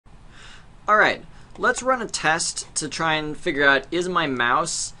Alright, let's run a test to try and figure out, is my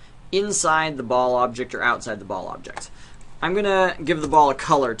mouse inside the ball object or outside the ball object? I'm going to give the ball a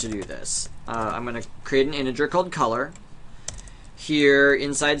color to do this. I'm going to create an integer called color. Here,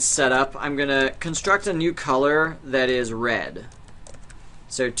 inside setup, I'm going to construct a new color that is red.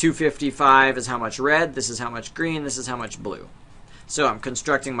 So 255 is how much red, this is how much green, this is how much blue. So I'm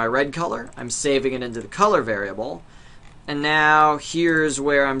constructing my red color, I'm saving it into the color variable, and now here's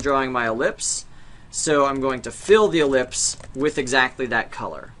where I'm drawing my ellipse. So I'm going to fill the ellipse with exactly that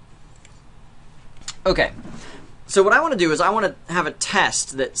color. Okay, so what I want to do is I want to have a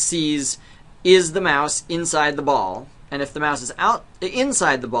test that sees, is the mouse inside the ball? And if the mouse is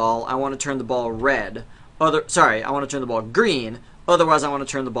inside the ball, I want to turn the ball red. I want to turn the ball green. Otherwise, I want to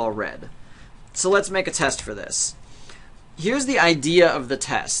turn the ball red. So let's make a test for this. Here's the idea of the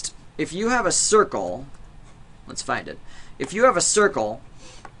test. If you have a circle, let's find it. If you have a circle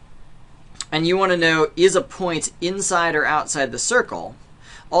and you want to know, is a point inside or outside the circle,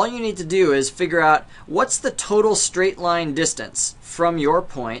 all you need to do is figure out what's the total straight line distance from your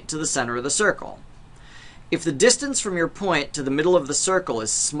point to the center of the circle. If the distance from your point to the middle of the circle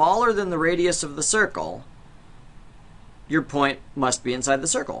is smaller than the radius of the circle, your point must be inside the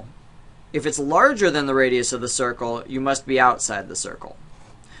circle. If it's larger than the radius of the circle, you must be outside the circle.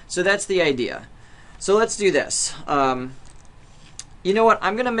 So that's the idea. So let's do this. You know what?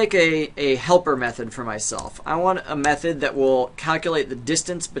 I'm going to make a helper method for myself. I want a method that will calculate the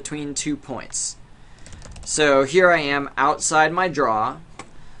distance between 2 points. So here I am outside my draw.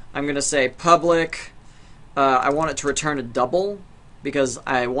 I'm going to say public. I want it to return a double because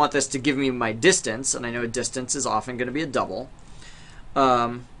I want this to give me my distance, and I know a distance is often going to be a double.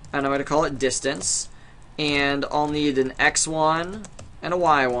 And I'm going to call it distance, and I'll need an x1 and a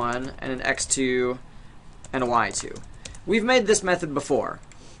y1 and an x2 and a y2. We've made this method before,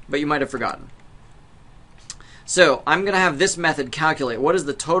 but you might have forgotten. So I'm going to have this method calculate what is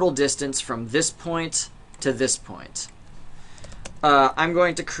the total distance from this point to this point. I'm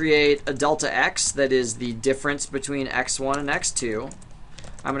going to create a delta x, that is the difference between x1 and x2.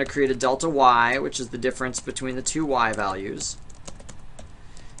 I'm going to create a delta y, which is the difference between the two y values.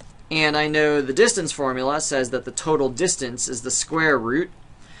 And I know the distance formula says that the total distance is the square root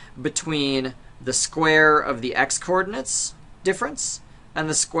between the square of the x-coordinates difference and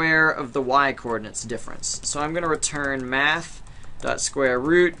the square of the y-coordinates difference. So I'm going to return math.square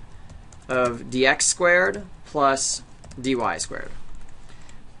root of dx squared plus dy squared.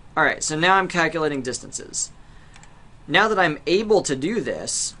 Alright, so now I'm calculating distances. Now that I'm able to do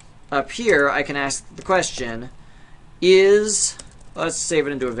this, up here I can ask the question, let's save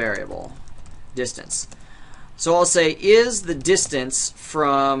it into a variable, distance. So I'll say, is the distance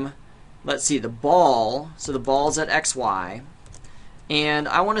from, let's see, the ball, so the ball's at xy, and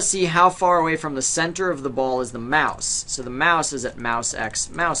I want to see how far away from the center of the ball is the mouse. So the mouse is at mouse x,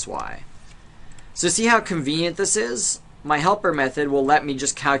 mouse y. So see how convenient this is? My helper method will let me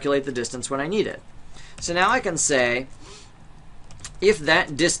just calculate the distance when I need it. So now I can say, if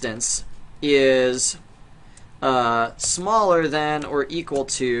that distance is smaller than or equal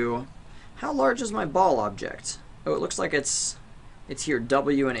to, how large is my ball object? Oh, it looks like it's here,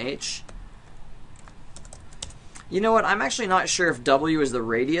 W and H. You know what? I'm actually not sure if W is the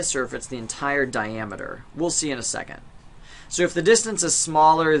radius or if it's the entire diameter. We'll see in a second. So if the distance is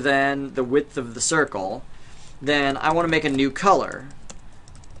smaller than the width of the circle, then I want to make a new color,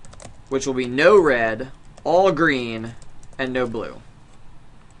 which will be no red, all green, and no blue.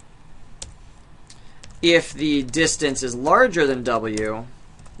 If the distance is larger than W,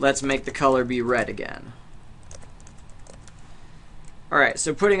 let's make the color be red again. Alright,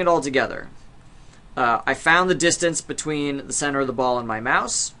 so putting it all together. I found the distance between the center of the ball and my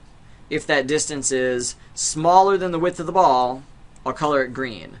mouse. If that distance is smaller than the width of the ball, I'll color it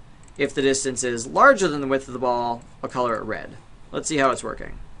green. If the distance is larger than the width of the ball, I'll color it red. Let's see how it's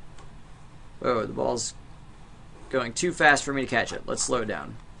working. Oh, the ball's going too fast for me to catch it. Let's slow it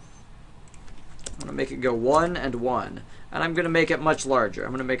down. I'm going to make it go 1 and 1. And I'm going to make it much larger.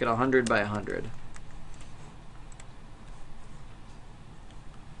 I'm going to make it 100 by 100.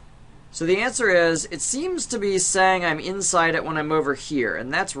 So the answer is, it seems to be saying I'm inside it when I'm over here,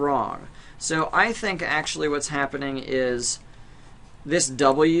 and that's wrong. So I think actually what's happening is this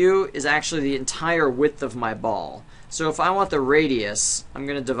W is actually the entire width of my ball. So if I want the radius, I'm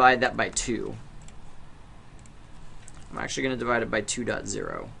going to divide that by 2. I'm actually going to divide it by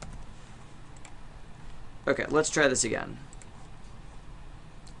 2.0. Okay, let's try this again.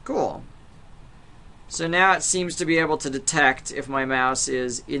 Cool. So now it seems to be able to detect if my mouse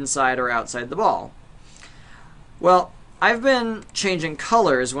is inside or outside the ball. Well, I've been changing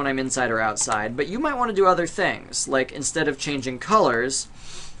colors when I'm inside or outside, but you might want to do other things. Like, instead of changing colors,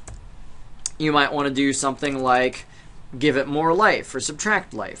 you might want to do something like give it more life or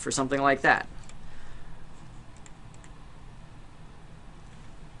subtract life or something like that.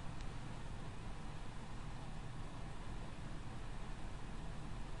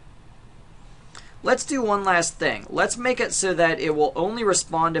 Let's do one last thing. Let's make it so that it will only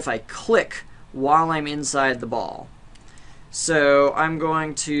respond if I click while I'm inside the ball. So I'm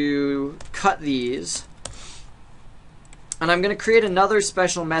going to cut these, and I'm going to create another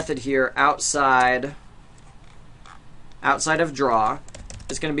special method here outside of draw.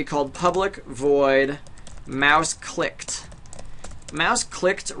 It's going to be called public void mouse clicked. Mouse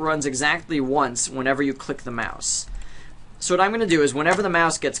clicked runs exactly once whenever you click the mouse. So what I'm going to do is whenever the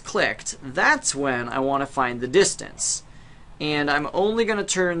mouse gets clicked, that's when I want to find the distance. And I'm only going to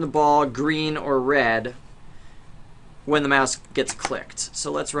turn the ball green or red when the mouse gets clicked.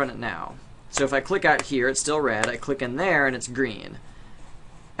 So let's run it now. So if I click out here, it's still red. I click in there, and it's green.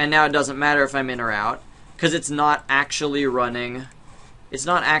 And now it doesn't matter if I'm in or out, because it's not actually running. It's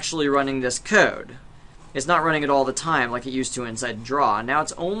not actually running this code. It's not running it all the time like it used to inside draw. Now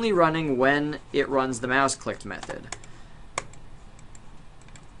it's only running when it runs the mouse clicked method.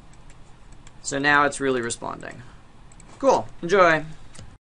 So now it's really responding. Cool. Enjoy.